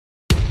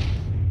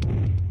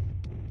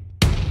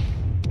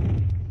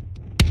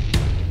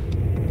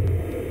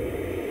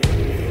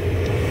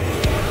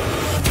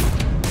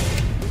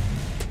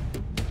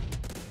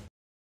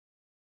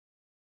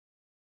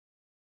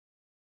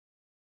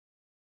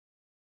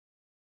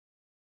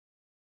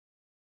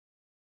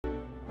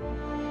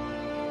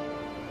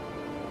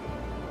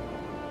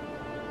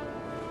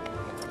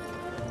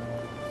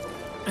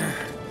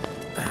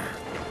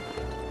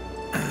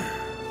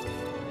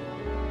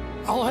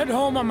I'll head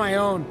home on my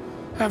own.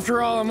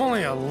 After all, I'm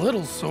only a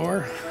little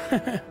sore.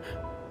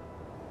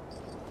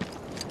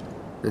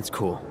 It's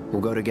cool. We'll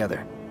go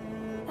together.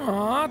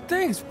 Aw,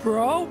 thanks,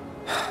 bro.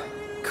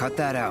 Cut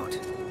that out.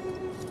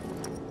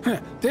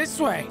 This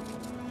way.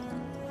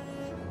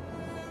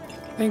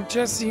 Think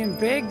Jesse and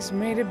Biggs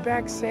made it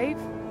back safe?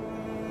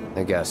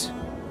 I guess.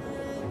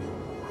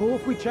 Cool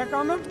if we check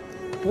on them?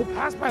 We'll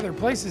pass by their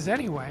places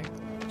anyway.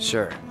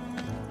 Sure.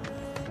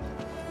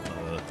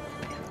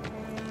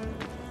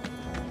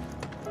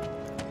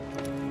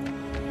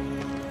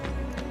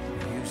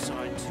 You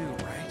saw it too,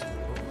 right?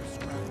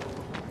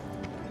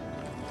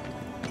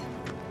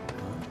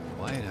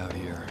 Quiet out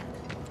here.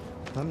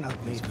 I'm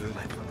not made for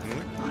my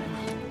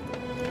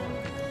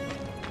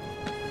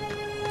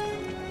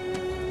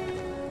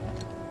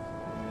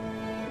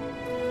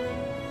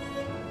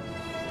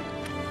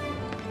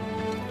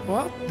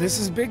Well, this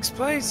is Big's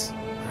place.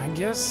 I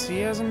guess he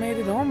hasn't made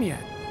it home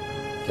yet.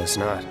 Guess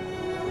not.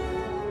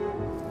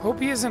 Hope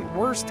he isn't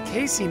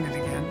worst-casing it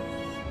again.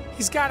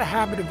 He's got a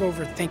habit of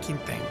overthinking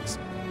things,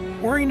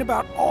 worrying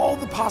about all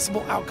the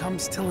possible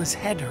outcomes till his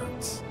head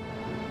hurts.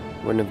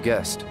 Wouldn't have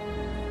guessed.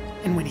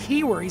 And when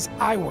he worries,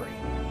 I worry.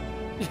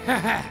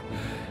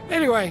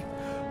 Anyway,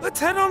 let's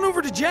head on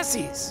over to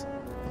Jesse's.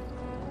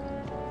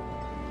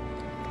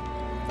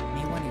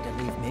 Me wanting to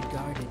leave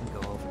Midgar didn't go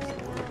over.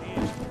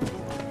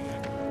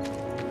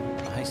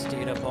 I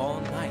stayed up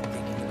all night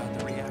thinking about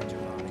the reactor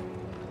body.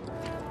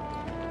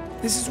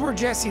 This is where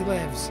Jesse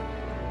lives.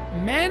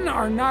 Men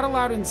are not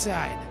allowed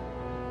inside.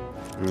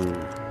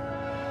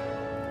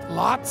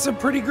 Lots of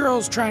pretty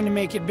girls trying to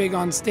make it big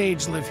on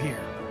stage live here.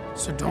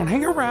 So don't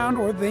hang around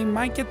or they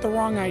might get the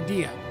wrong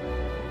idea.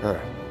 Huh.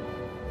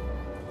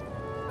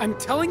 I'm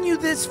telling you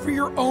this for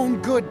your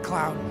own good,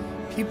 Cloud.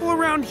 People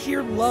around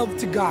here love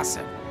to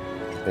gossip.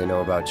 They know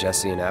about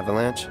Jesse and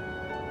Avalanche?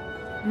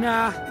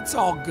 Nah, it's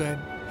all good.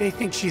 They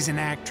think she's an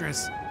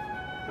actress.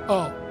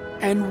 Oh,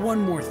 and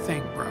one more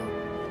thing, bro.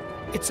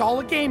 It's all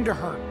a game to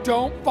her.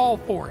 Don't fall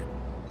for it.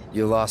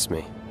 You lost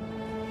me.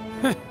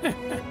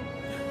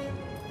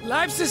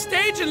 Life's a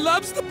stage and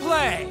loves to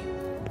play.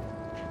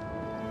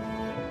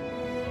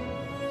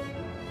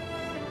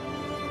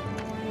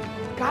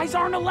 Guys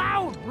aren't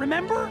allowed,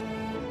 remember?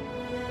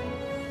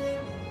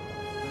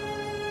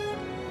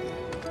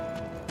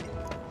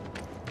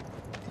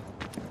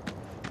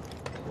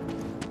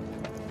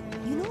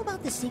 You know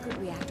about the secret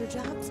reactor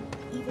jobs?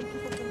 Even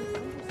people from the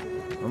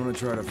country. I'm gonna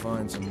try to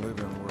find some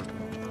live-in work.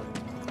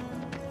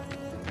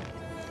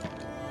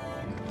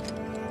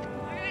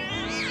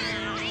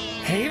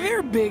 Hey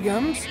there,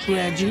 Bigums,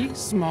 Reggie,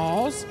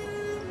 Smalls.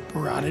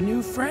 Brought a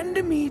new friend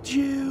to meet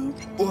you.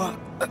 What?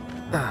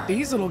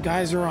 These little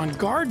guys are on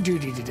guard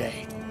duty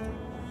today.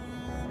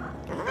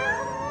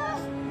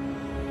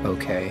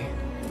 Okay.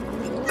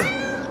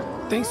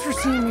 Thanks for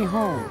seeing me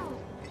home.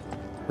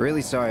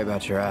 Really sorry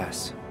about your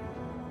ass.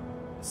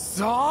 It's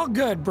all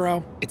good,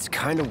 bro. It's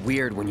kind of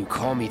weird when you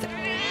call me that.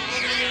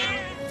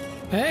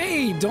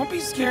 Hey, don't be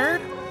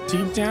scared.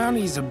 Deep down,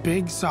 he's a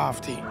big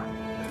softie.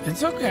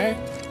 It's okay.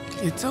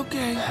 It's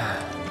okay.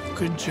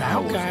 Good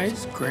job,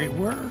 guys. Great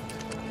work.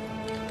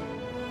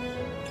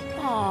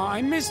 Aw,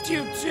 I missed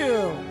you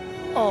too.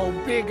 Oh,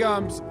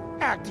 Bigums,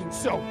 acting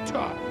so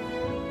tough.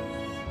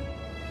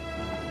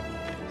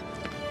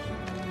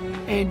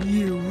 And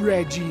you,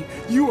 Reggie,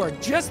 you are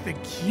just the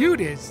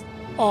cutest.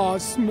 Aw,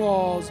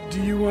 Smalls,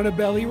 do you want a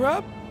belly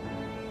rub?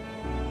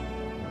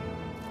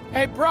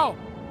 Hey, bro,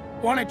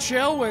 wanna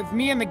chill with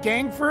me and the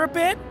gang for a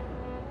bit?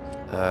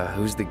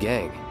 Who's the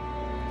gang?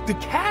 The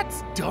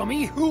cats,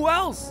 dummy, who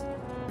else?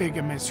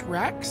 Bigamous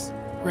Rex,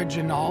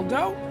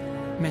 Reginaldo,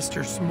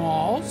 Mr.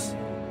 Smalls.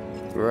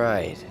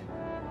 Right.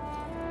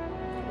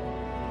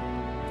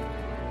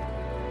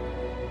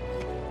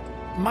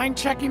 Mind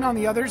checking on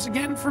the others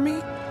again for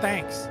me?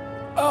 Thanks.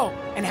 Oh,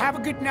 and have a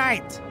good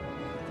night.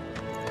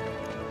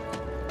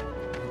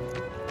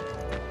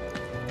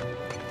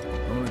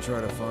 I'm gonna try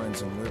to find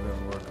some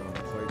live-in work on the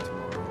plate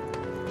tomorrow.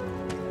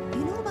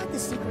 You know about the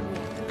secret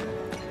reactor?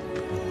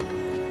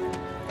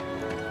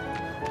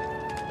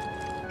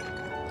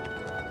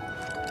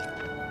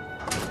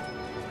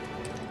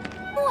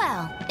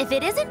 Well, if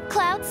it isn't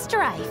Cloud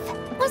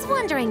Strife. Was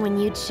wondering when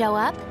you'd show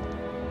up.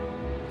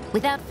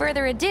 Without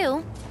further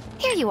ado,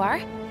 here you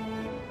are.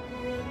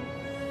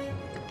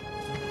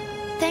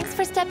 Thanks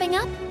for stepping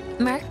up,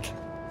 Merc.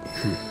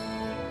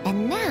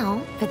 And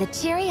now for the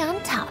cherry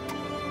on top.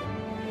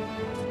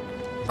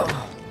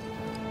 Oh.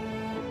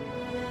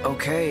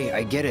 Okay,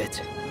 I get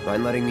it.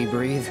 Mind letting me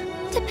breathe?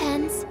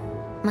 Depends.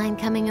 Mind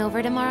coming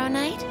over tomorrow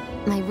night?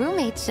 My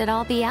roommates should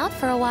all be out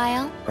for a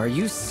while. Are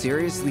you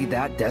seriously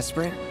that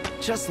desperate?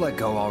 Just let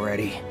go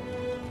already.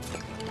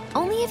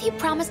 Only if you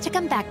promise to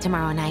come back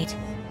tomorrow night.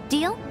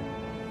 Deal?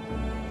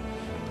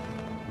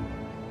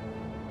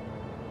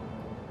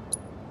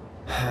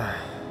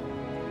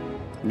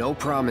 No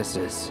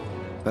promises,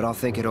 but I'll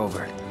think it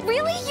over.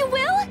 Really? You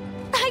will?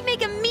 I'd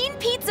make a mean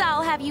pizza,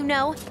 I'll have you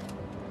know.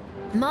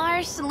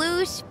 Marsh,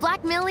 Loosh,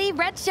 Black Millie,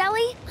 Red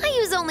Shelly. I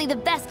use only the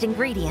best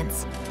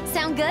ingredients.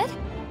 Sound good?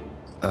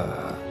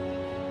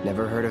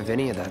 Never heard of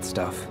any of that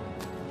stuff.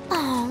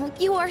 Oh,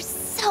 you are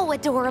so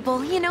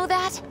adorable, you know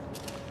that?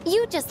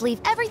 You just leave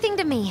everything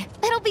to me.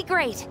 It'll be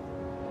great.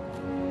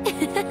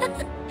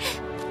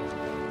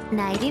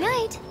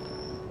 Nighty-night.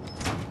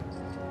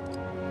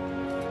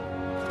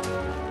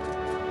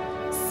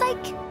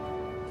 Psych.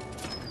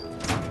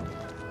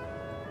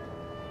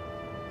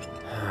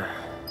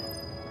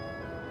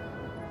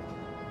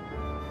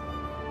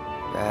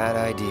 Bad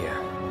idea.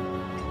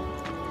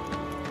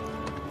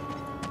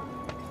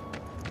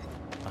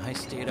 I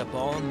stayed up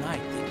all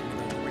night thinking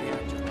about the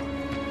reactor.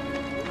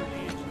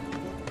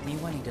 Me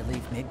wanting to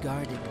leave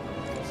Midgar to...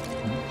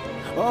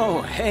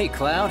 Oh, hey,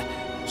 Cloud.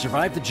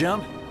 Survived the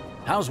jump?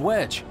 How's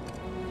Wedge?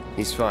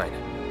 He's fine.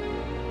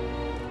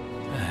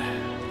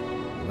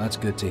 Well, that's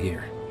good to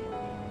hear.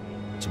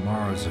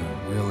 Tomorrow's a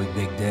really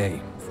big day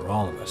for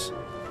all of us.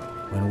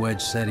 When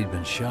Wedge said he'd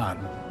been shot,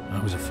 I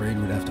was afraid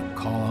we'd have to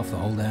call off the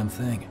whole damn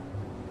thing.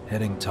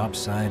 Heading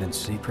topside in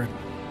secret?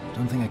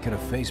 Don't think I could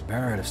have faced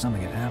Barrett if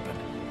something had happened.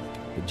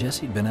 But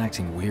Jessie'd been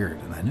acting weird,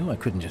 and I knew I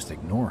couldn't just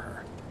ignore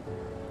her.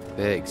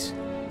 Biggs.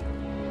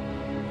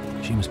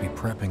 She must be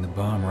prepping the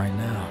bomb right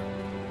now.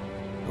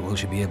 But will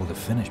she be able to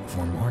finish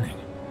before morning?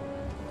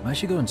 I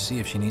should go and see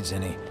if she needs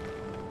any...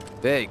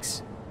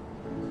 Biggs.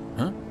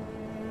 Huh?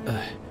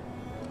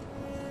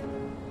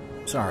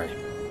 Sorry.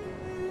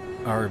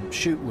 Our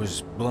chute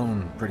was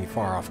blown pretty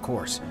far off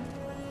course.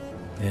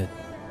 It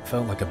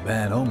felt like a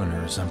bad omen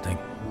or something.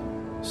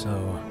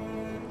 So...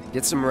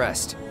 Get some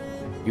rest.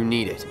 You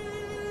need it.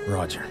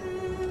 Roger.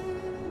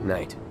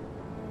 Night.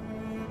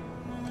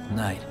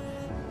 Night.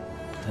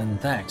 And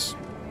thanks,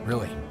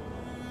 really.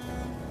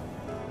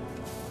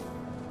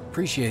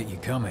 Appreciate you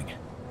coming.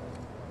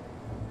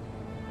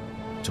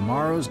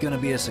 Tomorrow's gonna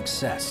be a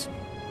success.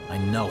 I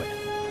know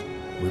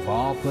it. We've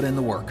all put in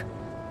the work.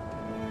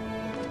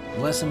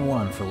 Lesson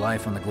 1 for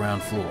life on the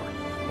ground floor.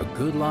 A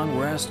good long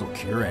rest will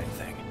cure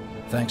anything.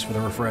 Thanks for the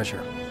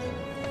refresher.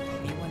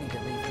 Me wanting to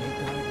leave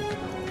Midgar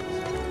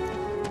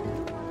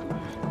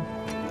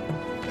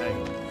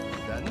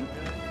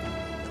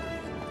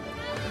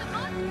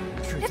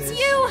to... It's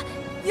you!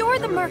 You're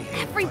the merc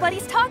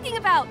everybody's talking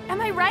about,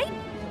 am I right?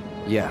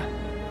 Yeah.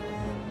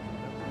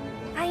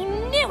 I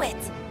knew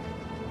it!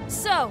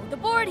 So, the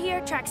board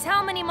here tracks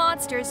how many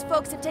monsters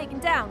folks have taken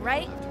down,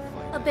 right?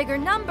 A bigger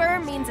number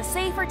means a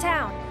safer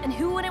town, and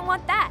who wouldn't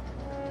want that?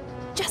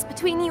 Just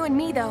between you and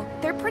me, though,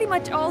 they're pretty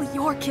much all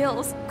your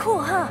kills.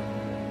 Cool, huh?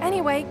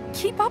 Anyway,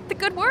 keep up the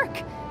good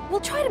work. We'll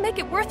try to make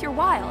it worth your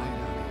while.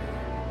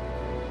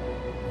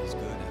 He's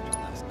good after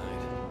last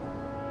night.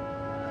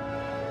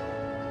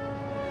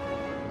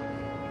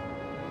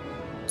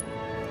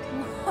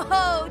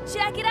 Whoa,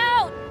 check it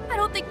out! I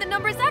don't think the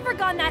number's ever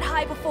gone that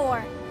high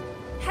before.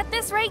 At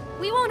this rate,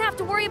 we won't have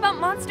to worry about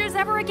monsters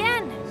ever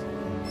again.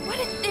 What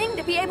a thing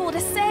to be able to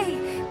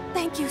say.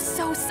 Thank you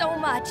so, so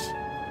much.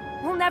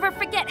 We'll never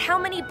forget how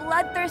many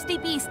bloodthirsty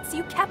beasts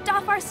you kept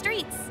off our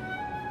streets.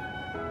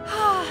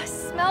 Ah,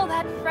 smell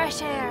that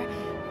fresh air.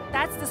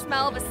 That's the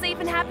smell of a safe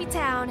and happy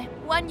town.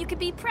 One you could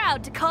be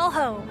proud to call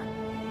home.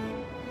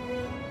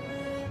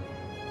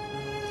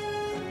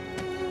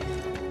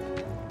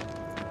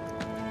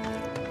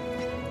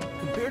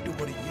 Compared to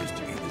what it used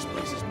to be, this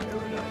place is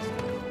paradise.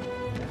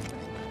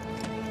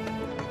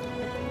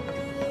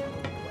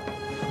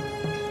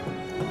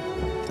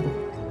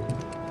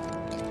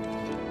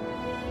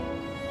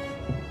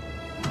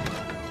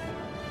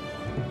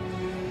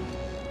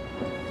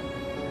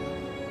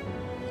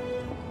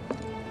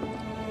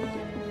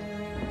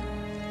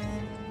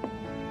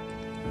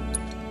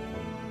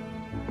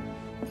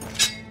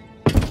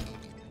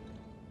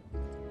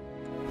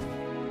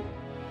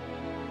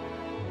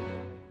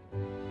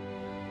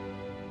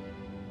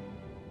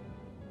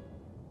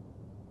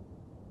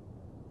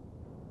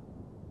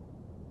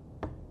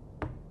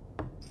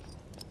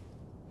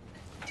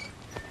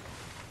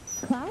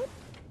 Cloud?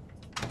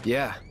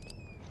 Yeah.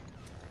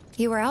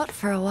 You were out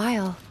for a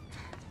while.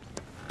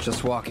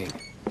 Just walking.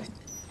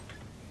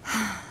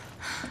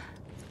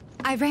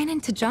 I ran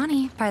into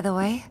Johnny, by the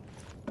way.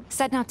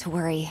 Said not to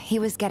worry, he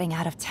was getting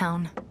out of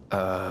town.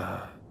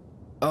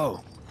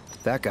 Oh,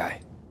 that guy.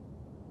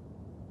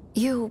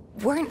 You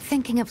weren't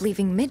thinking of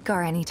leaving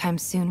Midgar anytime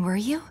soon, were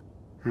you?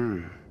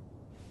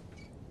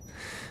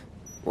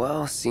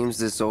 Well, seems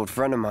this old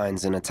friend of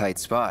mine's in a tight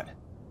spot.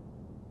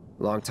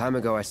 Long time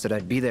ago I said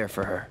I'd be there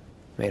for her.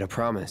 Made a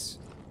promise.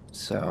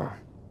 So...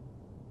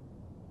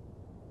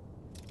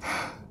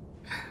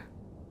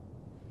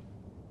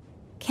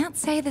 Can't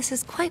say this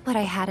is quite what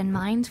I had in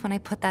mind when I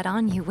put that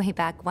on you way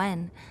back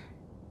when.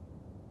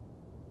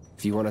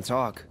 If you want to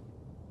talk,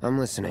 I'm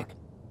listening.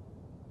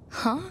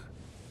 Huh?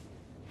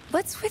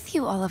 What's with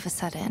you all of a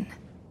sudden?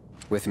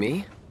 With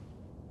me?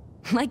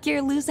 Like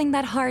you're losing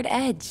that hard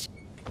edge.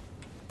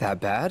 That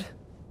bad?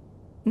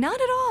 Not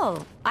at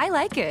all. I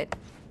like it.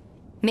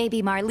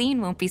 Maybe Marlene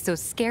won't be so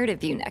scared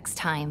of you next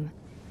time.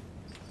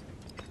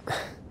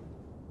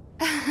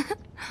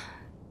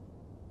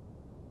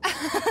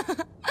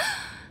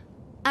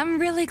 I'm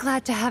really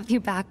glad to have you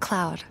back,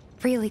 Cloud.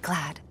 Really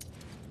glad.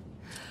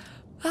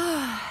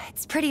 Ah, it's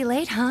It's pretty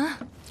late, huh?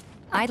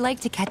 I'd like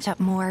to catch up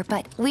more,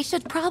 but we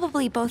should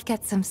probably both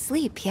get some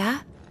sleep,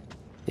 yeah?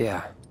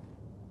 Yeah.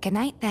 Good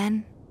night,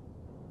 then.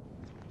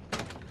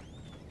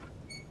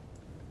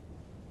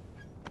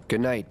 Good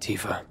night,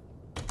 Tifa.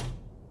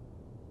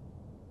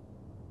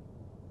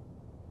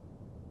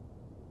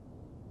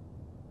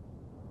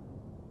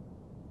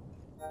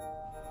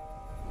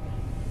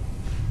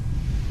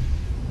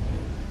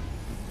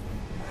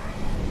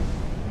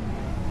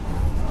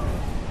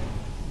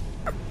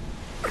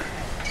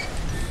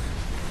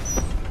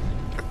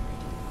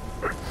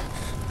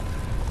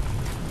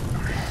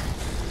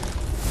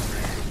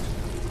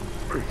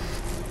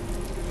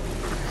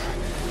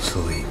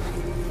 Sleep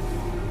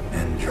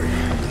and dream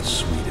the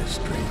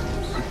sweetest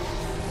dreams.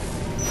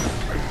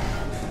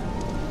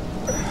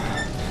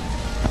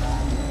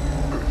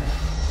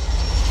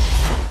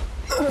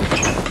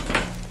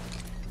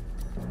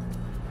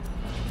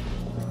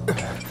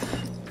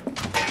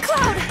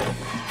 Cloud!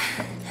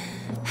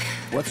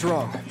 What's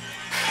wrong?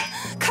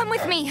 Come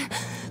with me!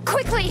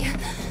 Quickly!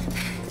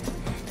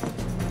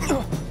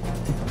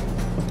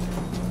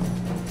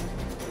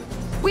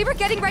 We were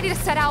getting ready to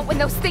set out when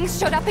those things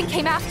showed up and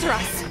came after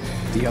us.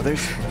 The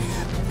others?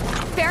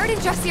 Barrett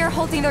and Jesse are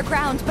holding their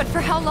ground, but for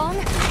how long?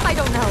 I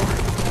don't know.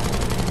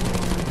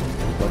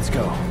 Let's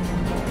go.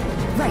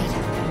 Right.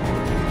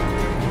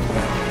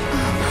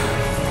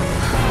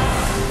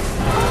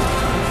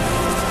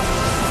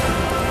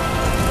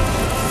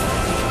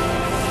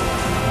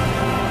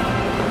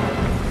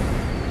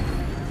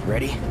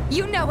 Ready?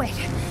 You know it.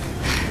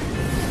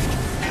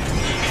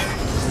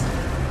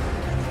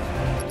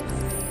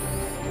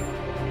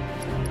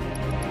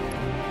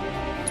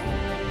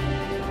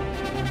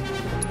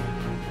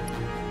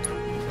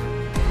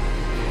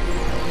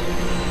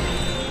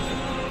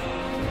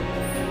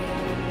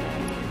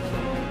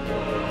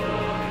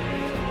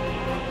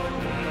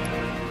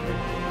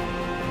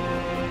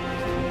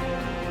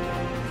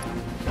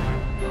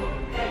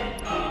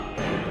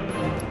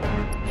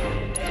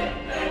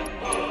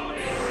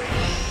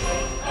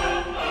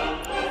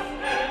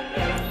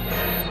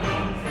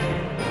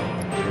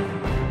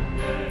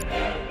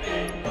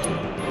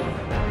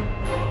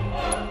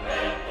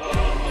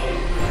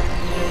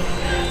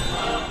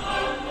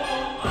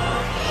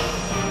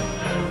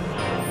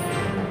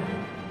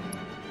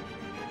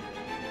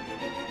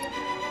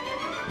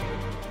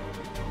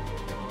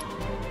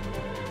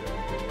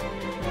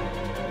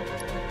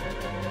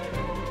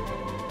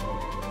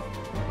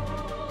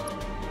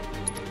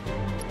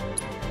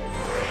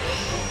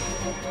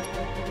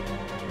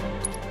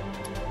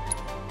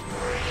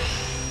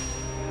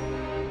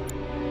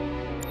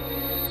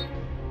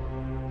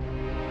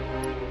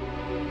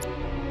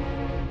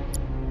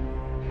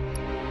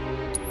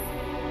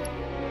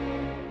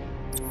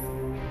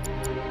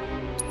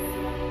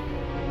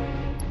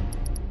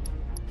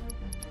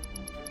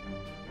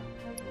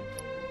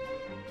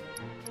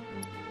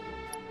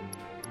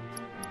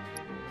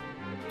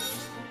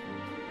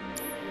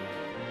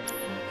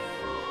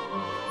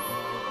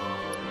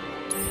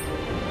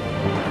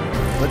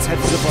 Let's head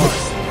to the bar.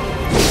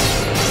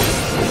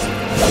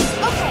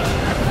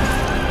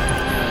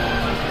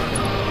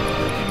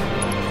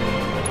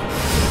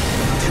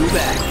 Okay. Two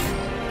back.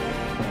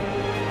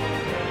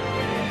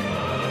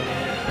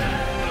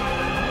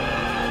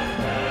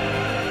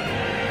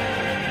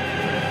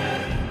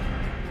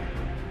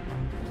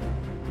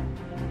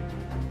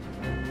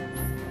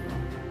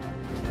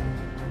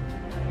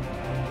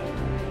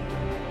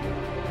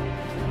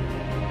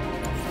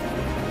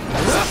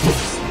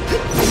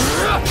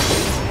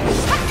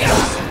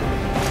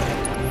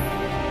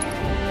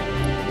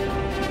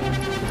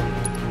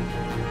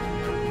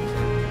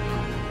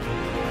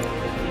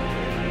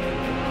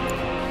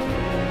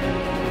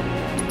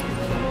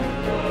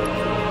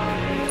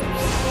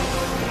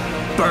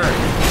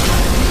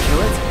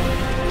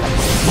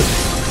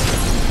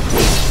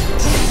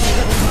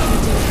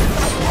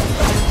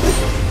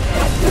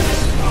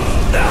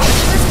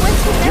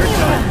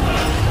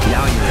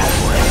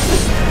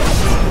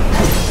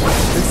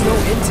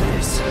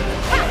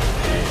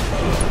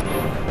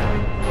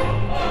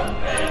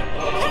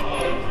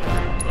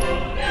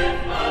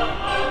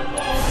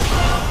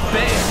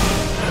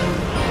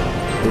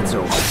 It's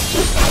over.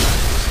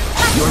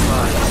 You're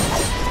mine.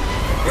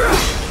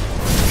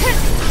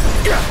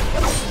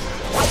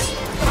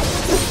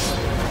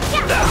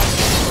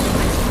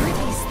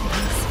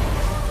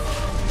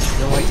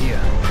 No idea.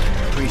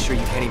 Pretty sure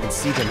you can't even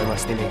see them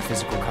unless they make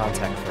physical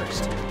contact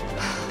first.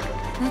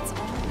 That's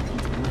all.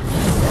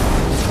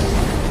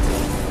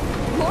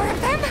 More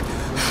of them?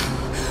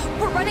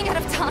 We're running out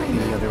of time.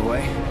 Any other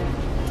way?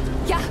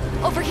 Yeah,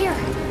 over here.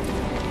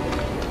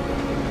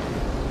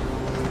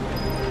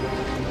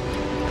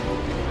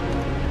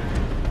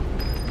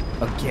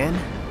 Again?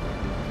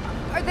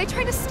 Are they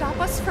trying to stop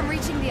us from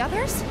reaching the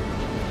others?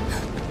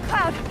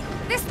 Cloud,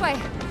 this way!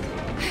 You've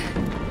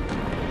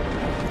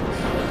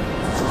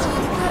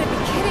gotta be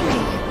kidding me.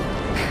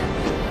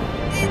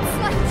 It's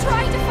like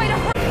trying to fight a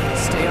hurricane.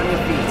 Stay on your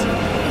feet.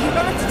 You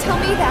don't have to tell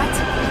me that.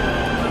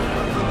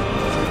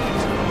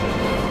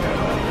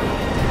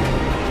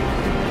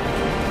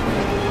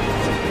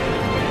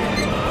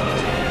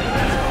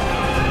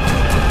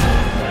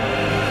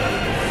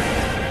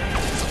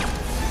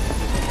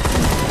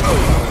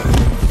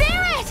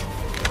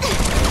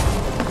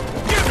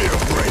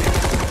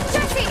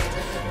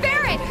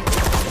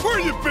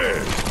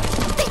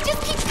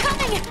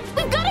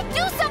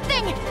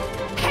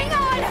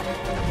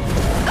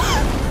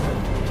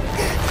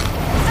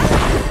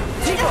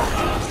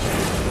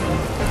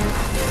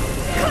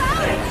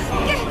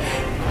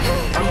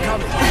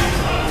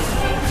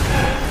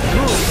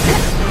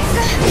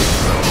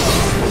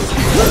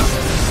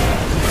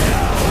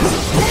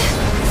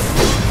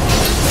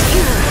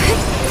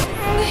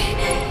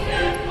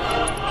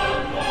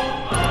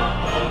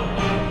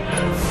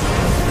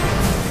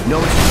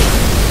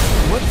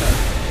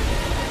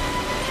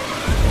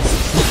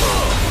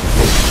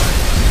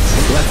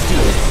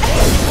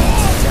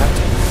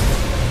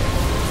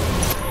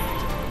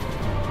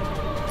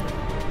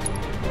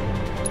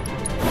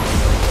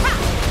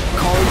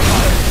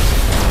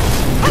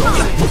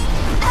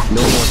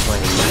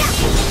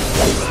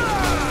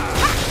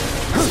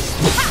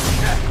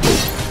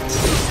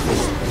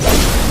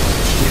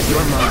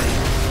 You're mine.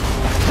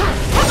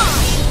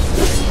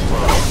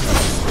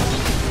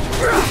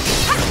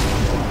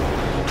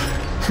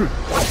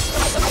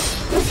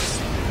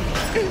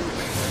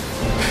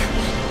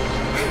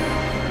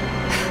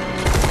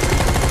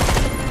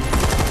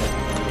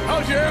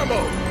 How's your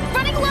ammo?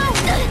 Running low!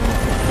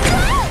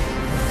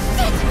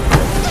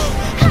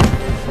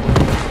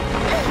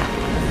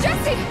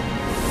 Jesse!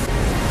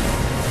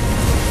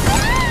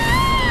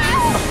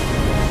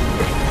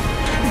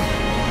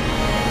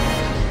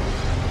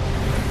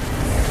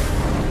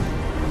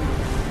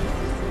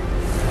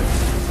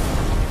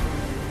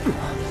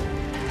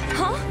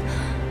 Huh?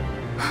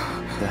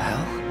 The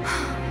hell?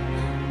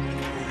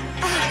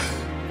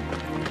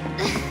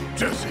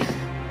 Jesse!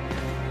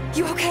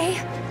 You okay?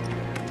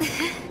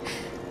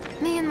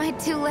 Me and my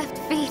two left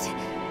feet.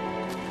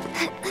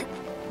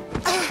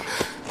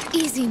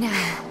 Easy now.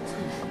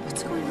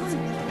 What's going on?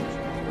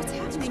 What's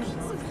happening?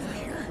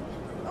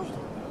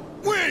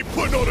 We ain't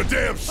putting on a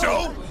damn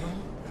show!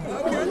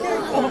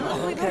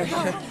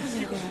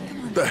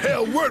 The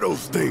hell were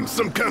those things?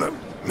 Some kind of...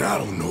 I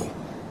don't know.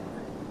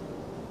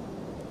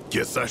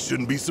 Guess I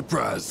shouldn't be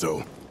surprised,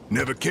 though.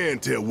 Never can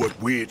tell what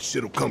weird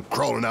shit'll come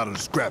crawling out of the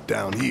scrap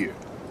down here.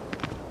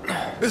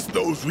 It's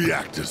those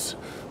reactors,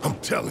 I'm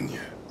telling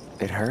you.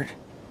 It hurt?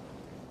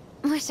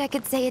 Wish I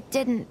could say it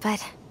didn't,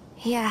 but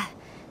yeah.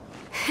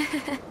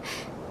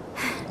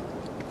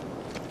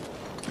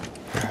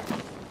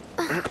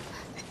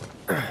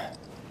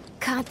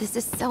 God, this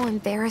is so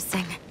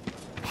embarrassing.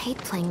 I hate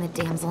playing the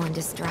damsel in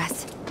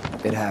distress.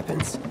 It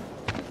happens.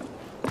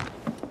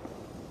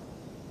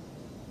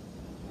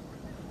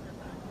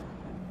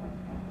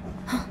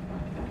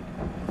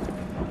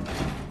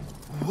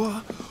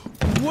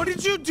 What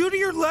did you do to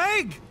your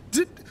leg?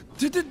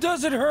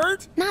 Does it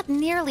hurt? Not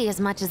nearly as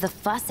much as the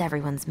fuss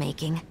everyone's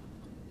making.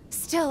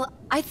 Still,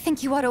 I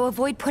think you ought to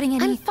avoid putting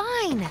any... I'm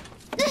fine.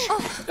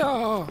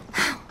 Oh.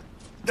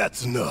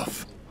 That's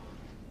enough.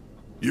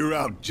 You're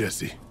out,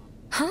 Jesse.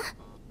 Huh?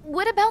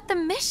 What about the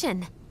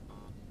mission?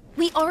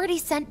 We already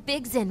sent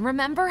Biggs in,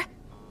 remember?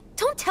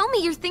 Don't tell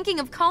me you're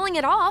thinking of calling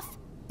it off.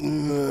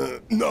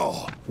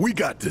 No, we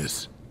got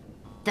this.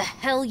 The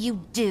hell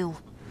you do.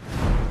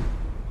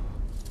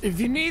 If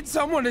you need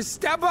someone to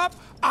step up,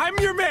 I'm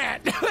your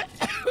man.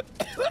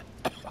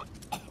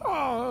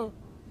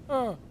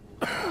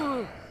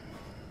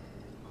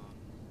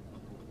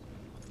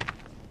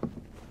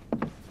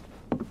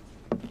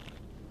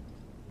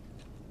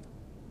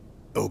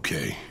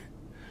 Okay,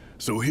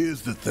 so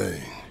here's the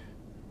thing.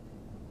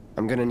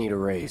 I'm gonna need a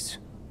raise.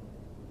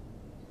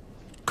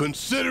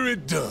 Consider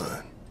it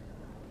done.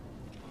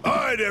 All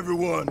right,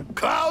 everyone,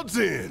 clouds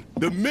in.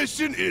 The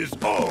mission is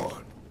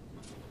on.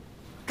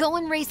 Go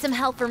and raise some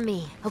hell for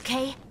me,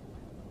 okay?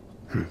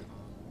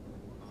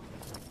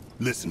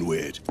 Listen,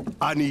 Wedge,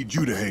 I need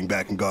you to hang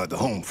back and guard the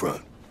home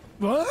front.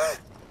 What?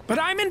 But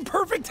I'm in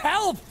perfect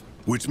health.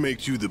 Which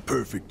makes you the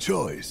perfect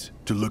choice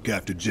to look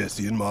after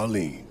Jesse and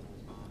Marlene.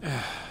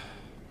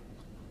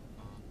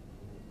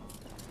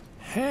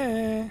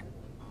 Hey.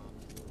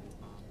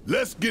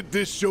 Let's get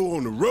this show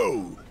on the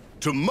road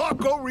to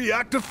Mako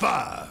Reactor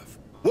 5.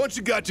 Once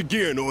you got your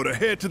gear in order,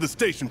 head to the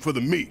station for the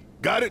meet.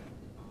 Got it?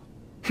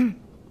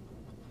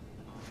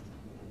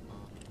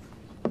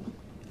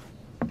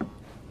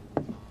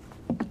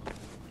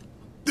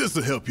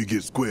 This'll help you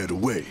get squared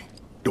away.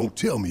 Don't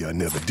tell me I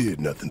never did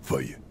nothing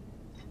for you.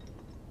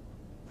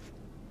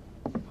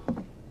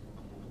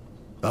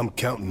 I'm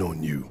counting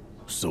on you,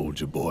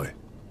 soldier boy.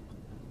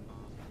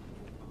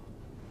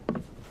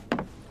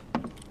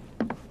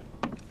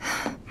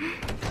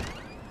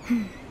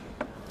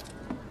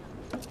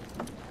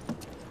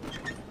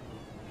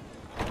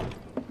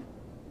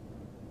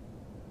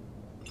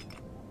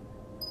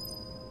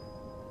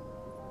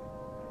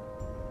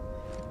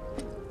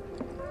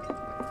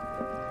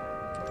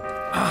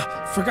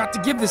 Forgot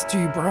to give this to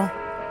you, bro.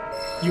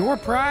 Your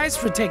prize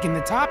for taking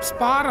the top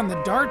spot on the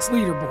darts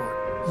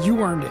leaderboard.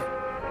 You earned it.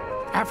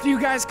 After you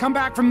guys come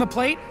back from the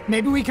plate,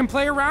 maybe we can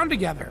play around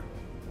together.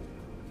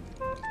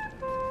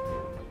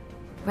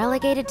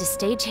 Relegated to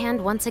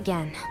stagehand once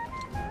again.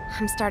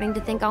 I'm starting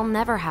to think I'll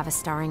never have a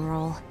starring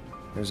role.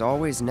 There's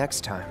always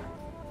next time.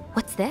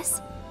 What's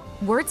this?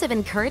 Words of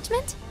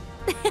encouragement?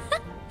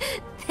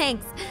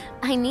 Thanks.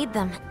 I need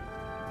them.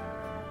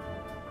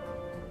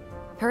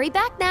 Hurry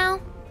back now.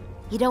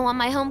 You don't want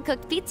my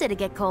home-cooked pizza to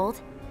get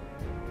cold.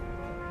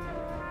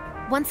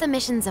 Once the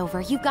mission's over,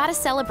 you gotta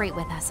celebrate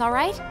with us, all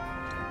right?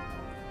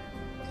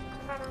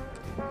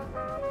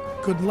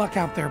 Good luck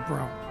out there,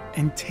 bro,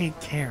 and take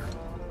care.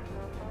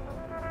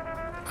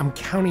 I'm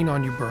counting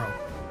on you, bro.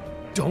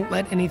 Don't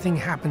let anything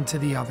happen to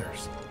the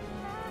others.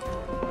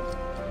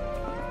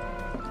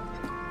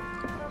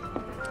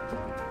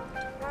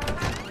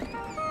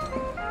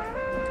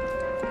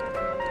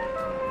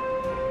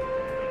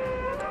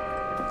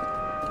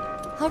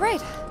 All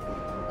right,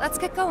 let's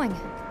get going.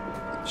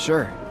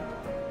 Sure.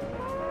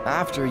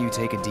 After you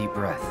take a deep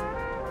breath.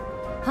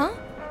 Huh?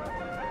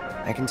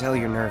 I can tell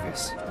you're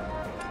nervous.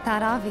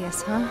 That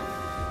obvious, huh?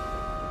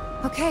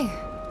 Okay,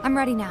 I'm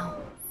ready now.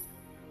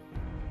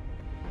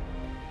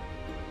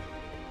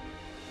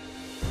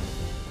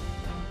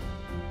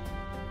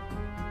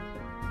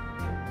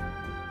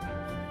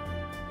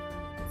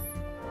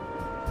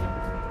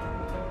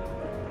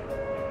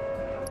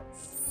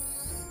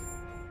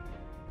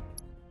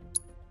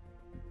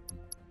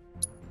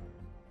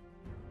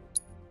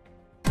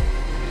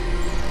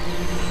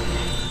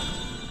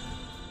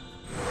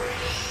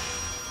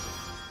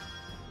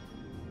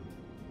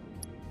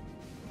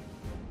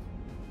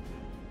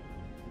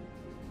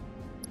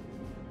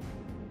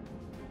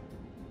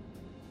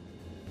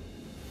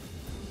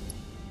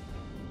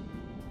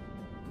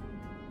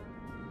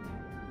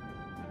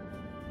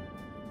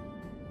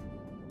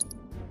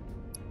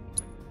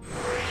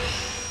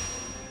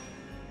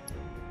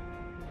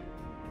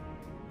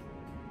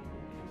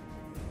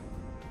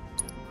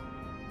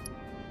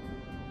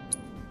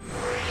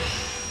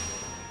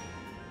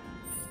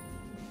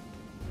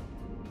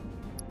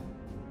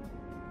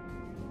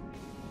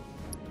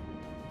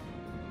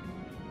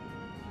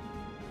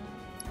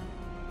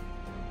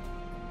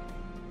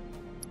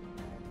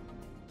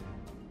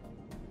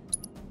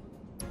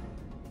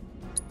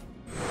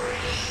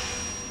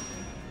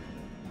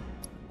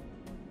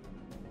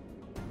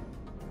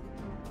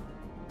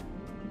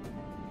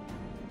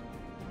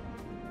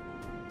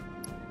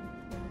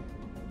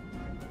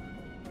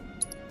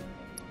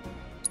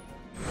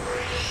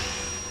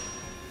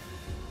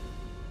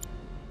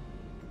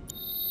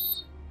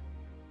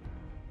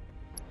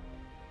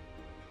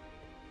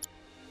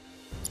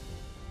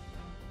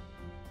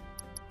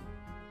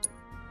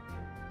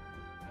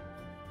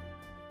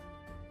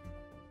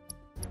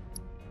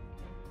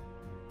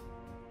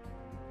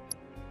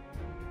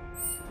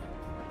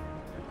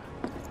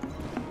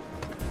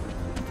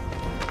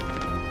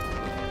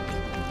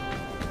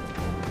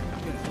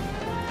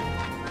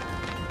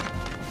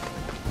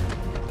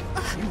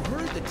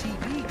 The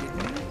TV,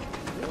 didn't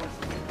you?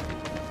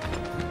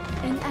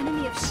 An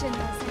enemy of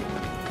Shinra's.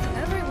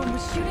 Everyone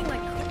was shooting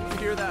like crazy. You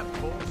hear that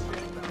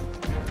bullshit?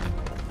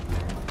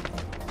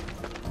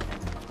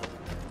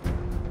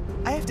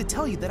 I have to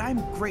tell you that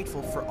I'm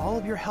grateful for all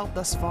of your help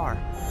thus far.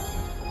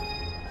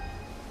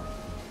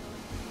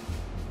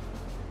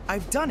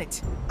 I've done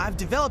it. I've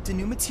developed a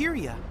new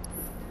materia.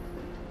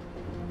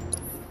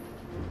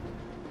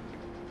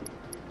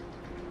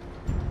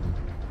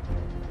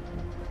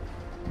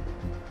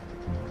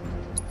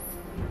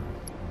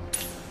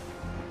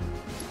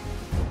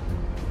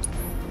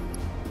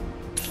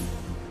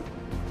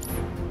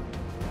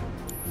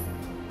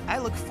 I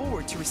look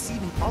forward to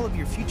receiving all of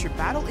your future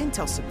battle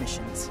intel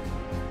submissions.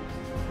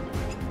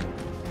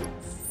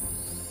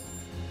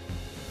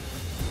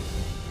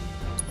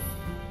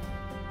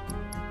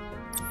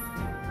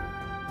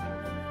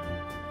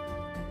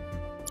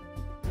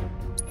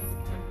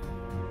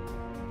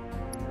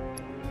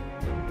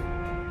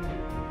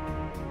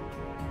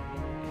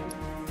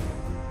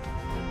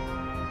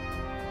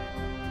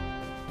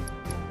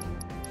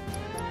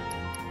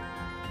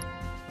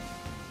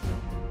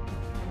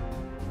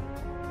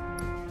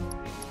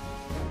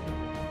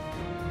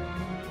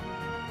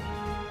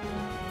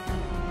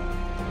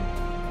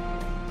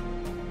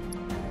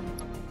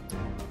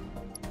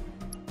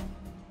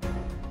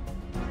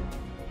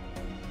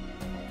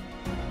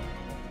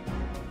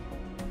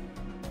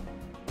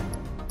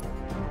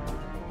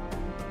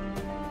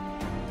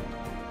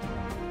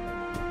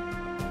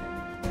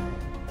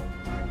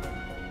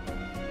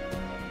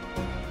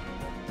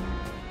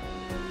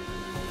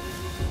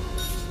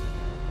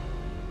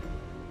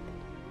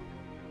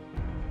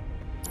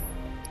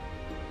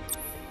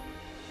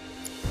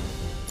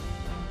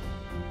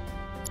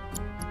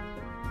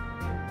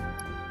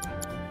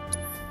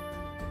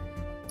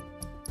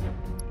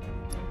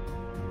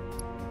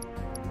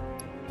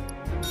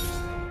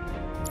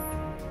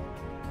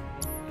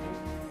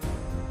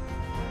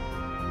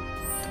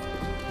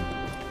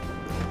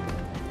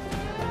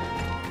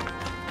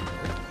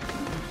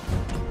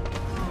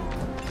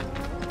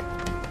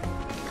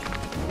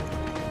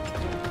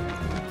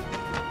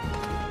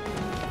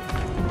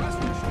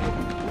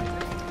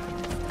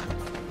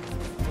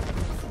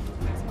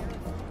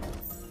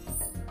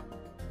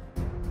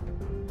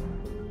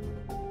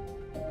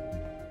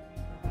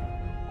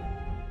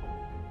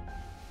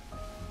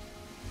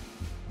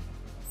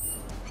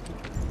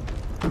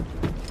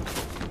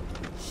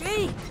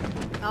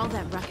 All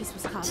that ruckus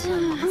was caused by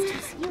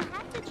monsters. You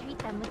have to treat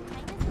them with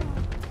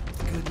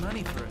kindness. Good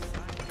money for us.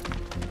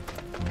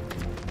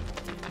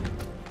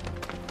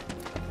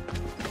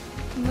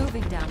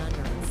 Moving down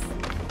under us.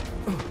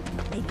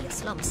 Maybe a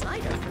slum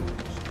slider for lunch.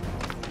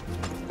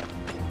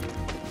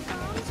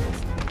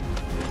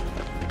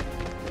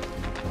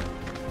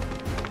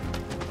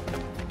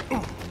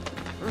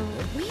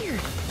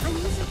 Weird. I'm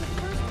using the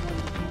first one.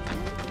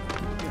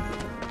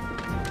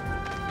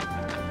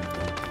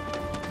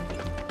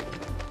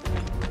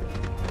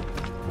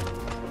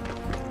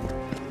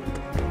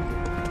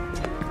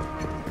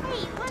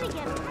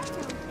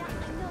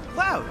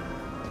 Cloud,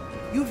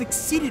 you've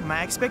exceeded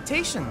my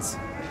expectations.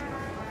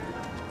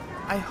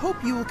 I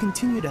hope you will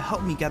continue to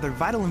help me gather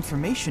vital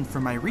information for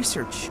my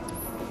research.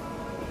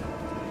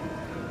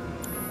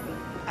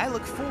 I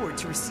look forward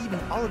to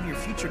receiving all of your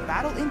future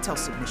battle intel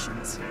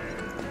submissions.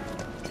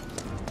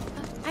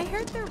 I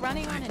heard they're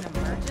running on an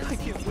emergency. I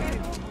can't wait.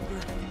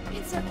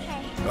 It's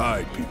okay. All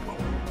right, people.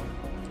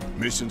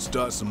 Mission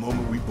starts the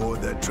moment we board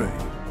that train.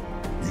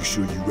 You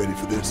sure you ready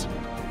for this?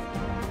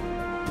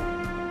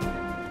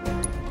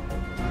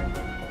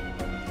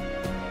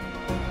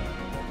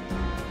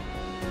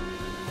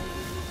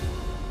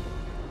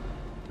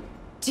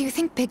 Do you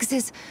think Biggs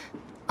is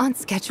on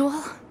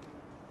schedule?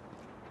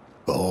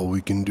 All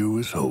we can do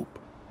is hope.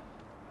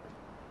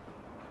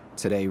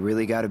 Today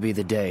really gotta be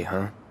the day,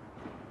 huh?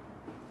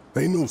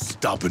 Ain't no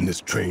stopping this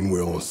train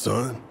we're on,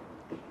 son.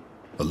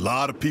 A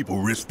lot of people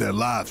risk their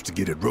lives to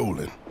get it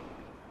rolling.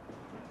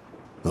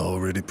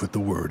 Already put the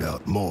word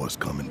out, more is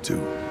coming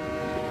too.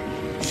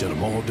 Shut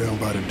them all down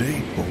by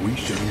today, or we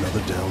shut another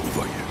down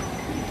for you.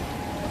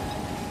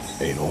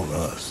 Ain't on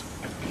us,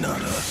 not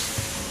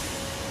us.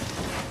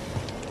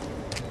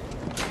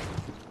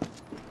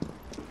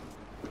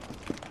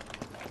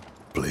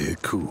 Play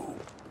it cool.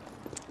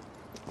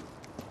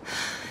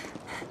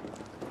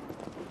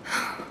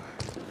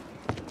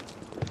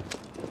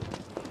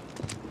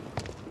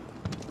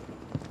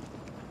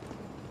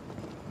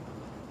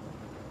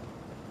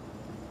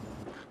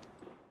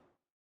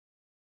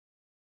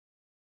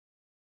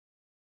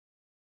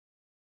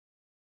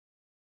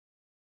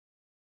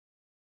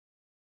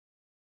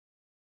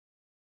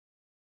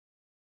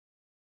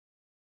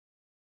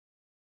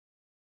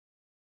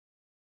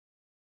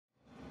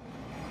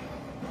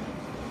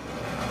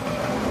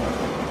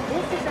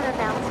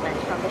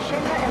 From the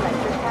Shinra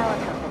Electric Power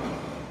Company.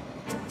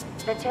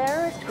 The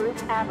terrorist group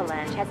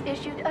Avalanche has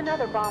issued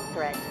another bomb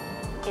threat.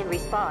 In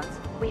response,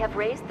 we have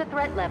raised the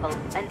threat level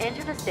and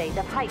entered a state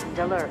of heightened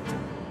alert.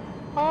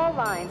 All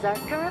lines are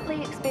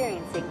currently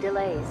experiencing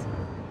delays.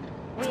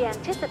 We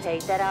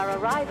anticipate that our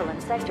arrival in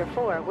Sector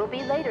 4 will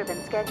be later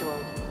than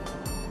scheduled.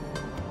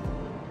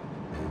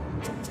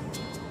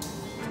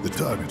 The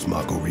target's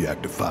Mako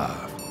Reactor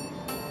 5.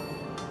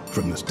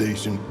 From the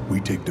station, we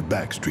take the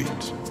back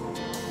streets.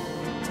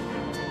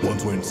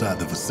 Once we're inside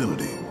the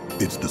facility,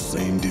 it's the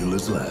same deal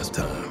as last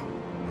time.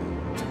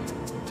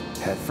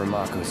 Head for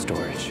Mako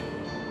storage.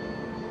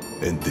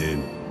 And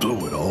then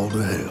blow it all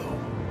to hell.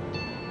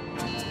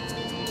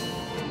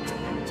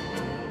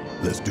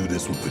 Let's do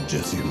this one for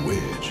Jesse and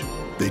Wedge.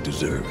 They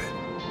deserve it.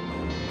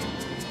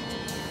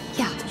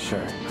 Yeah.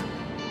 Sure.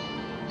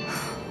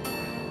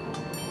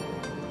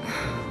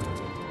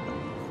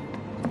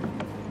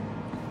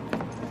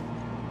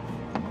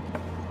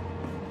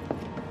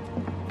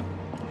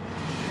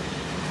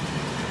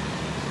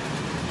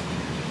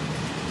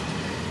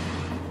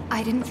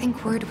 I didn't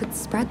think word would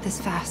spread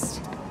this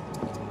fast.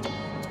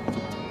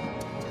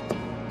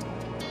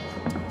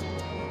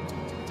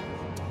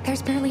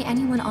 There's barely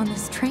anyone on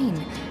this train,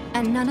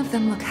 and none of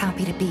them look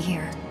happy to be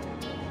here.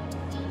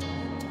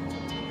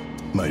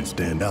 Might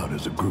stand out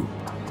as a group.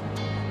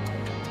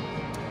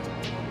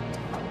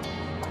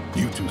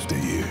 You two stay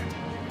here.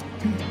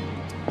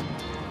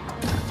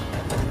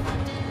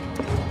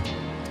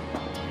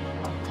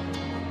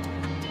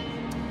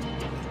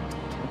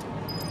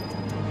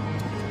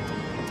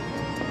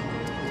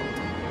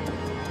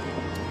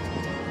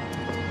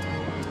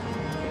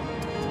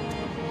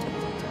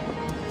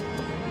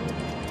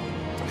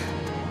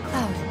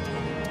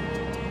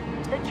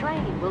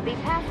 We'll be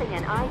passing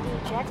an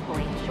ID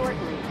checkpoint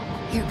shortly.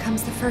 Here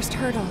comes the first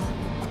hurdle.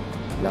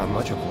 Not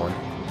much of one.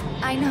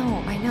 I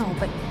know,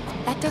 but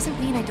that doesn't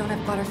mean I don't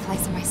have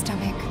butterflies in my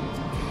stomach.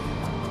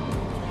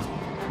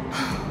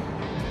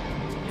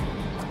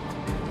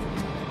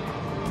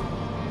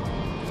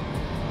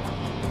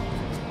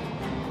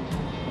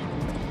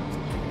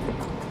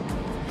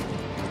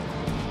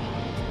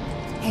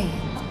 Hey,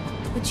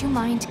 would you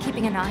mind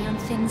keeping an eye on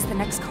things the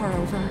next car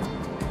over?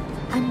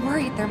 I'm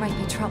worried there might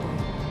be trouble.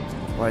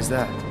 Why's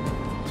that?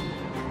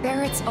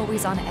 Barrett's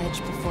always on edge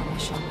before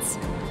missions.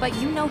 But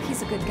you know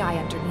he's a good guy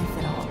underneath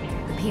it all.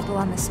 The people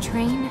on this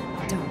train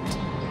don't.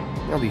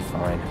 They'll be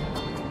fine.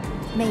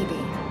 Maybe.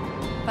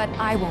 But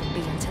I won't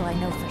be until I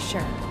know for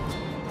sure.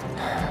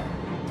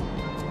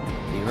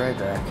 Be right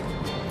back.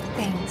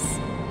 Thanks.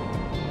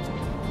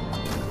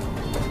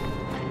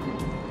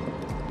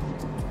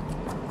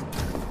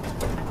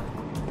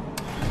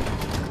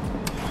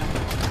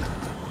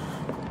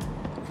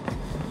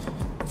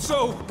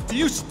 So, do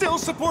you still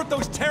support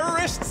those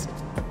terrorists?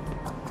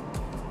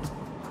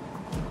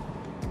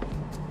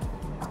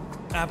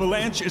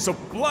 Avalanche is a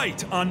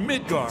blight on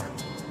Midgar.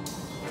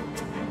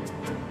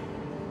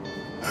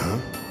 Huh?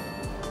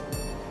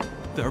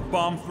 Their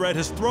bomb threat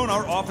has thrown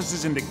our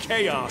offices into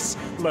chaos,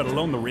 let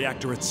alone the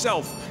reactor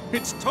itself.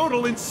 It's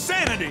total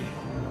insanity!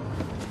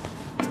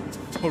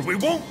 But we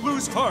won't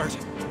lose heart.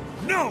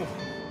 No!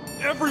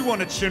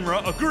 Everyone at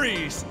Shinra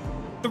agrees.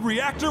 The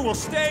reactor will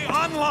stay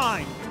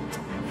online.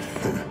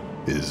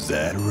 Is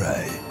that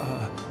right?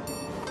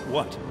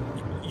 What?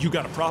 You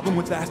got a problem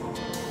with that?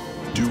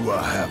 Do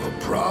I have a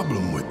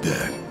problem with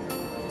that?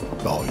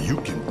 Oh, you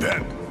can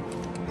bet.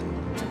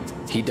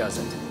 He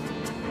doesn't.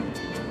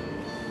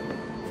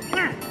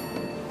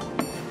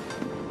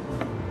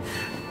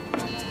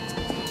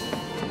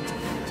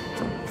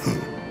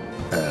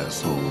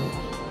 Asshole.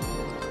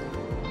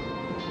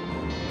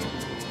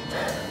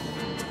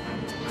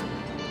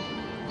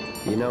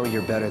 You know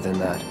you're better than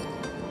that.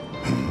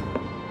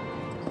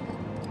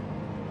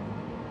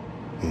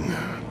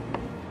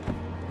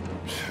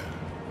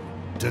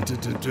 Dun, dun,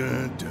 dun,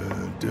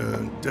 dun,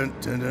 dun, dun,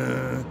 dun,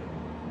 dun.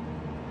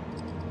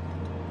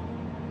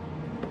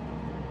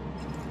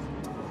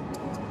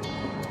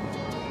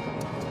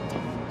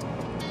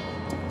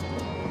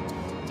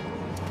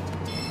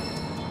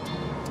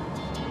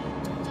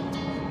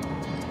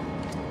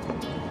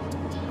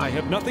 I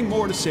have nothing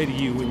more to say to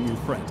you and your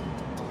friend.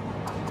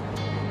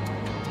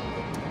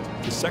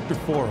 The Sector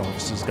 4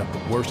 offices got the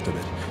worst of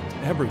it.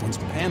 Everyone's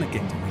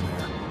panicking over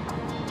there.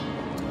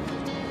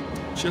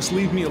 Just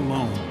leave me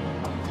alone.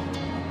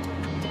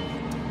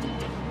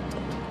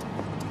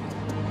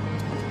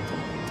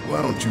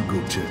 Why don't you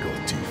go check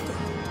on Tifa?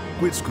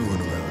 Quit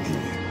screwing around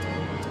here.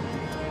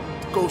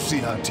 Go see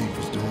how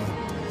Tifa's doing.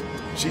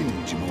 She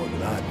needs you more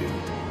than I do.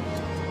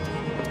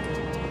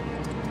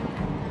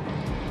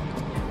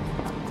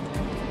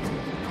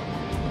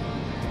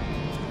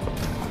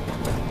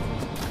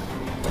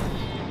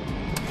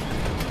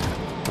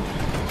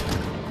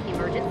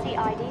 Emergency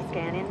ID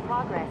scan in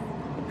progress.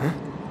 Huh?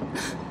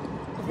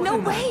 No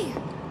way!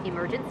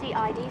 Emergency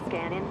ID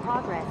scan in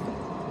progress.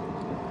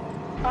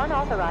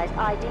 Unauthorized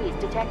IDs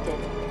detected.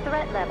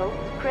 Threat level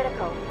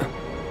critical.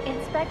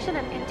 Inspection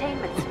and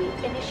containment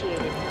sweep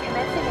initiated,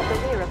 commencing at the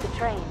rear of the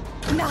train.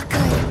 Not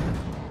good.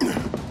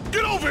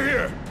 Get over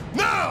here!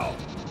 Now!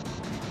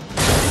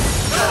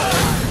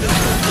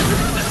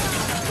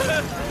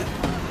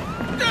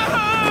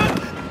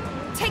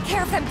 Take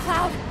care of them,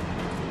 Cloud.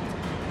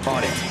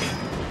 On it.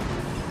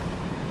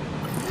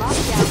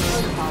 Lockdown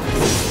protocol.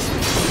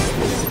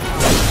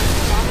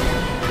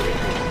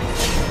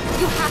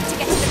 You have to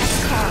get to the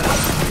next car.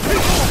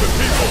 Keep moving,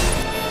 people!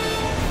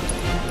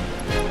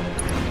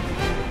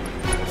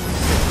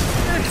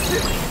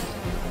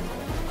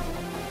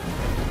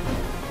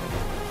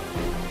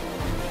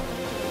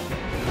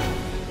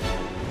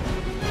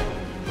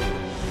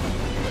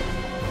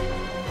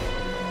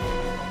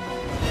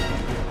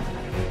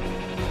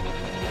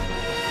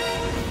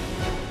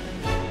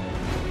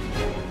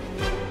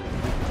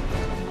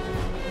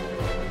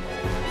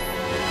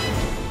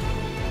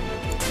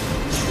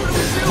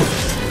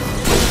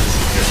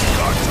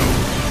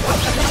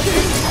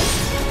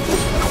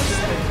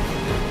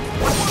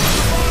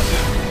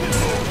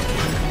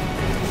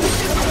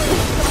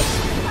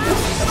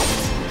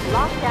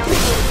 Lockdown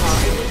protocol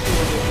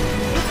initiated.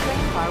 This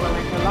train car will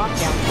enter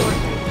lockdown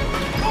shortly.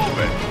 Move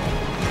it!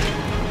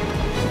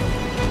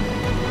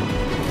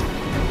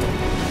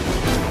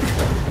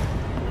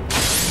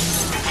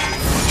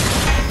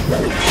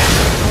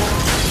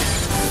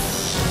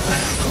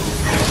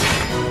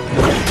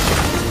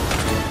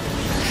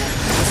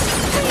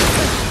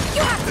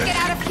 You have to get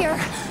out of here.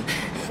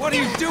 What are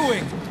you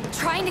doing?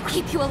 Trying to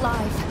keep you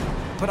alive.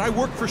 But I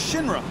work for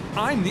Shinra.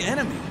 I'm the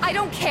enemy. I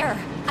don't care.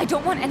 I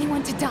don't want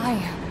anyone to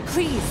die.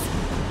 Please.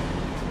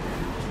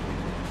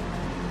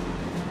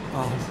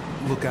 I'll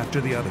look after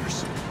the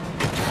others.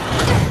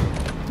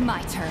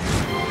 My turn.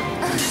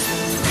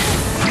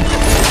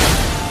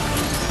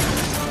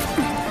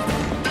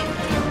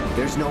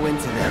 There's no end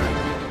to them.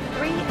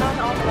 3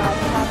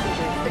 unauthorized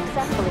passengers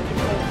successfully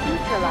contained,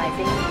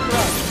 neutralizing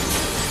threat.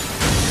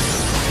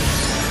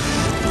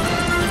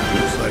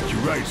 Looks like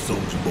you're right,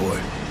 soldier boy.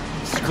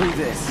 Screw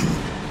this.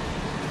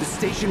 The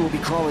station will be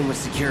crawling with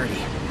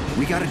security.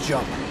 We gotta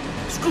jump.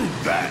 Screw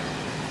that!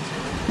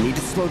 Need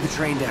to slow the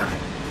train down.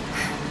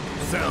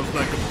 Sounds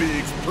like a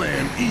big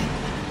plan E.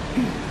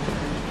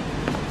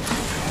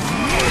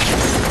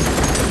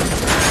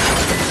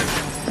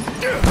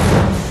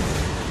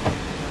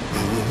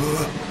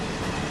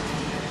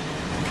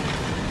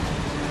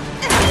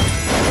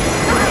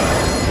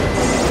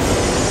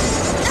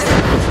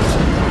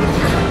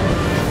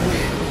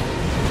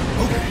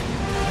 Okay,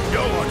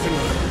 y'all watching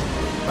us.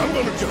 I'm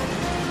gonna jump.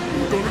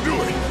 We're gonna do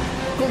it.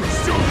 Gonna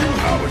show you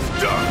how it's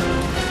done.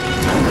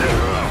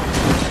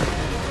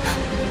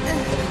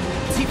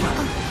 Tifa!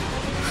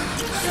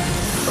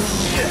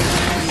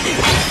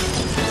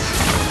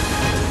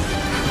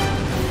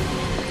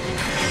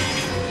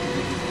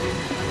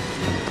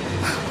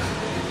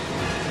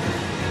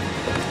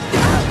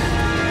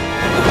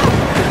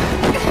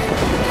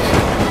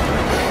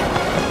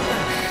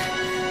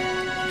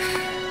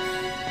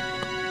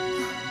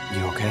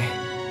 You okay?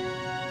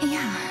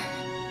 Yeah.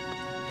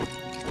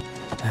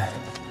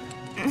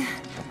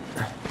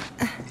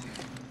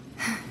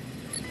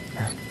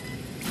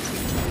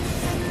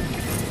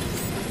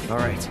 All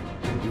right,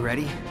 you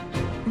ready?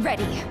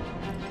 Ready.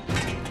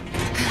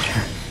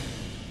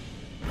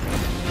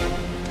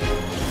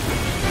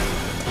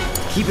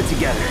 Keep it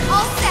together.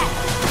 All set.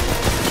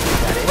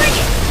 Bring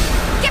it.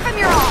 Give him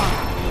your all.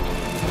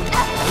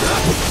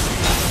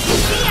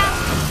 See ya.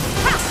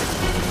 Ha.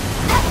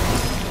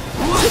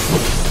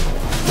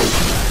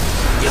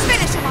 You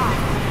finish him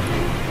off.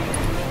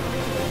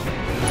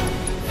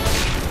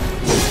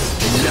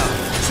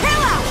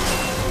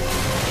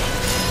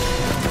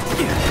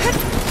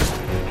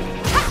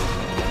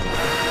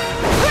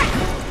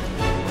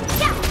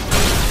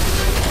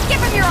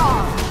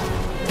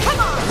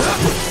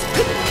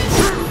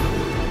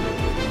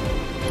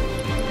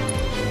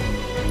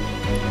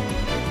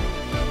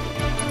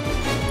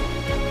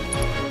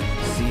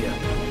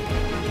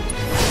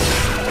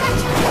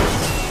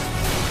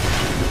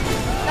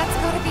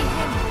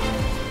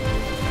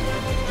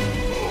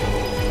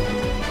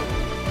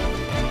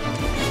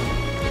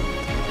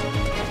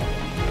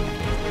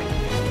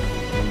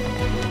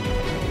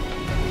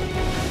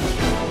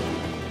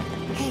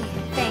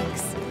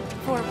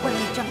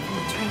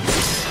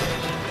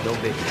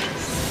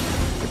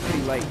 You're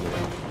pretty light, you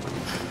know.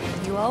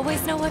 You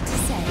always know what to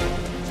say.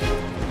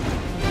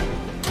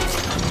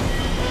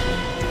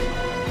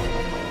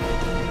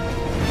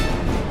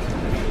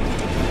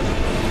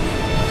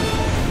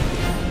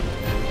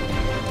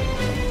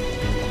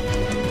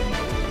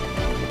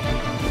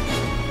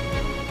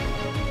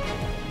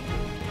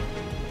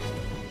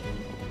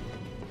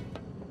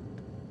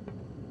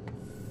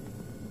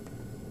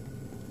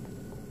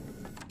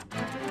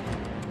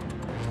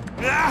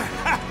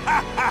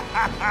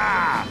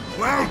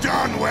 Well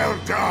done, well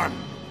done.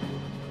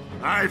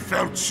 I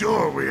felt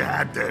sure we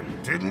had them,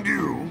 didn't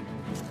you?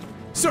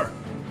 Sir!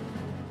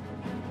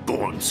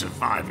 Born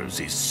survivors,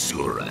 these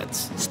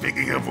surats.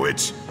 Speaking of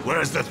which,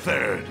 where's the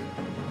third?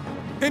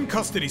 In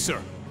custody,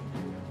 sir.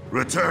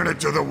 Return it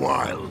to the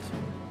wild.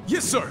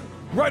 Yes, sir.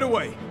 Right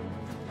away.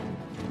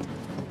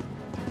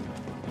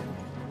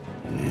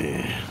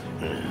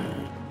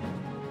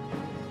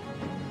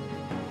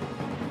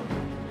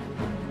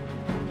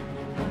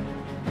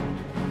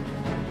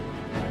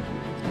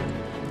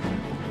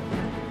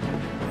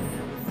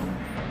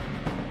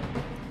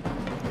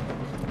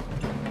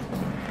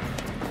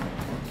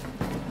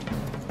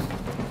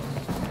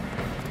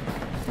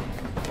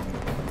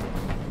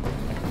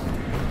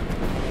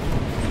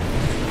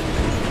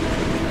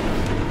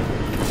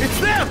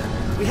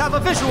 We have a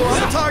visual on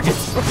the target,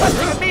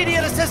 requesting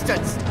immediate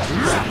assistance.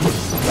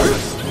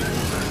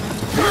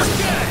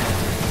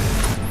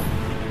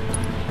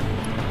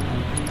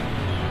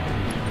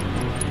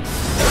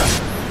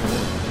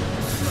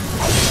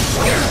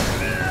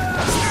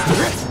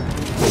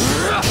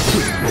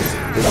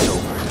 It's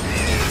over.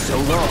 So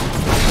long.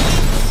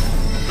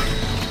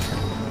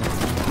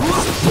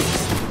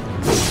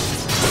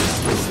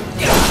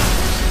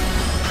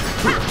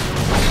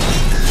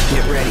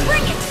 Get ready.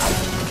 Bring it!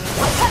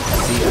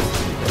 See ya.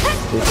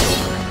 It's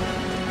over.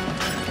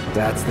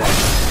 That's that.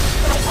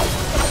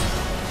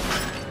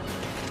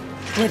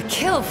 Would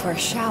kill for a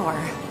shower.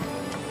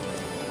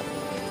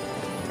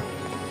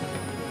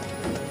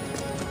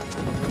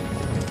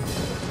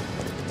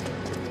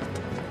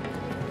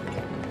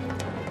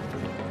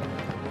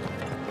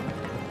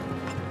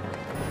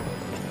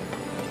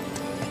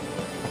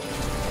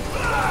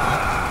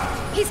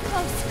 He's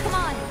close. Come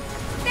on.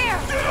 There!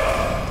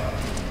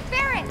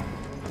 Barret!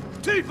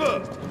 Tifa!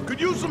 Could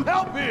use some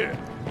help here!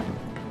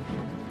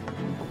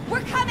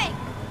 We're coming!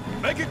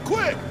 Make it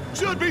quick!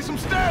 Should be some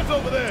stairs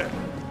over there!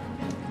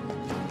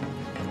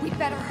 We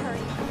better hurry.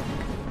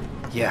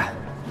 Yeah.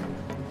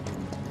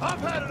 I've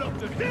had it up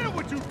to here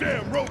with you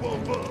damn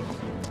robo-bugs!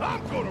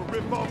 I'm gonna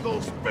rip off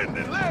those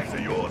spindly legs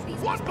of yours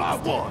one by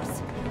one!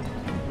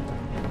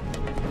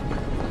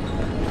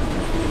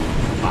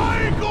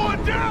 I ain't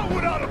going down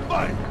without a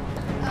fight!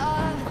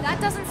 That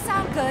doesn't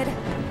sound good.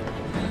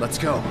 Let's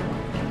go.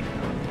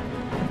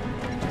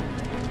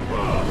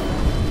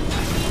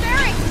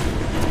 Barret!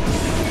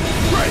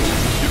 Great!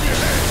 Give me a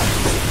hand!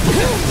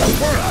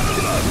 We're out of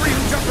luck! Three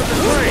who jumped from the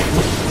train!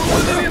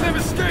 Will any of them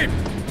escape?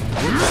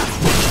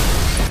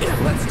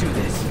 Let's do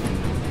this.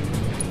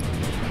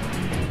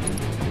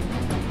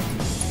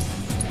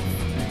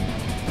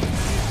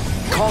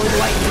 Call it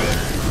lightning.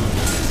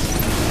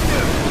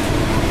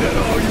 That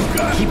all you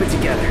got? Keep it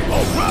together.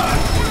 All right!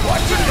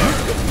 Watch it!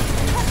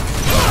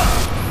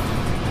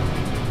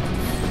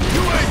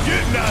 You ain't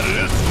getting out of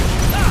this!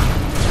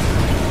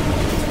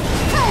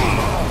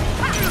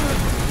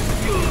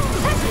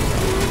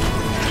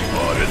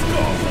 Oh, this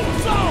calls for a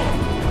song!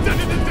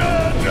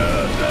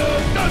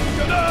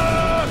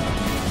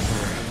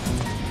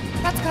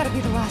 That's gotta be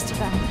the last of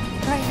them,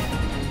 right?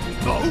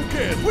 Oh, who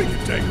cares? We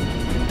can take them.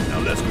 Now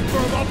let's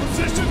confirm our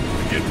position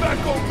and get back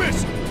on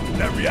mission.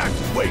 That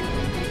reactor's waiting.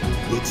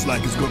 Looks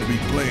like it's gonna be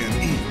Plan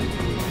E.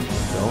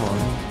 Go on.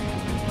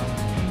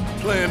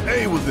 Plan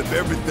A was if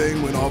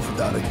everything went off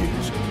without a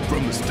hitch.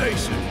 From the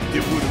station,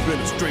 it would have been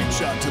a straight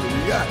shot to the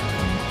reactor.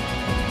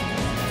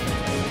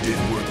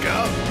 Didn't work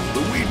out,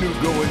 but we knew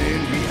going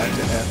in we had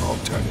to have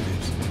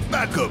alternatives.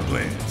 Backup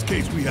plans, in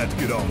case we had to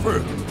get off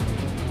early.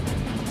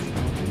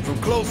 From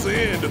closer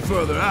in to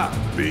further out,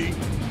 B,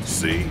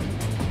 C,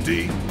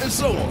 D, and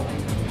so on.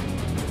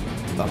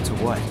 Up to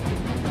what?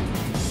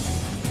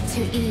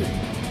 To E.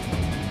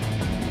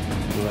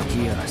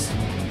 Lucky us.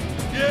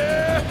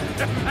 Yeah!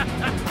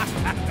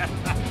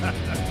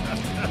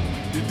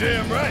 You're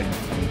damn right.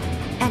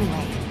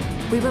 Anyway,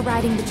 we were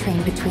riding the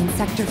train between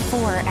Sector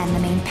 4 and the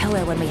main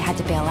pillar when we had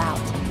to bail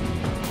out.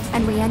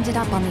 And we ended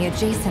up on the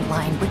adjacent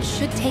line, which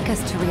should take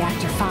us to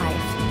Reactor 5.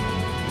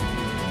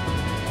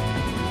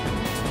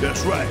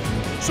 That's right.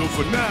 So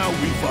for now,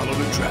 we follow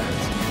the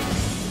tracks.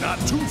 Not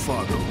too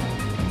far, though.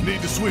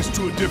 Need to switch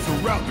to a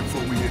different route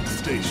before we hit the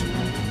station.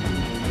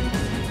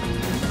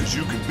 Because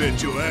you can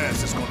bet your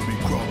ass it's gonna be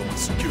crawling with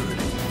security.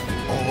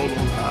 All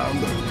on high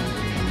alert.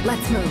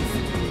 Let's move.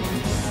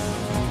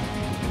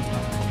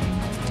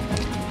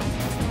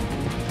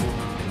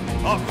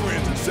 Our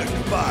friends in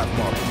Sector 5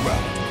 mark the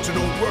route, so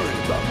don't worry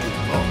about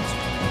getting lost.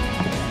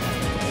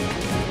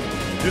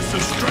 It's a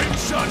straight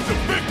shot to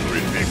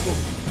victory, people.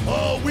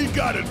 All we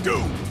gotta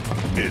do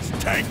is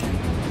tank it.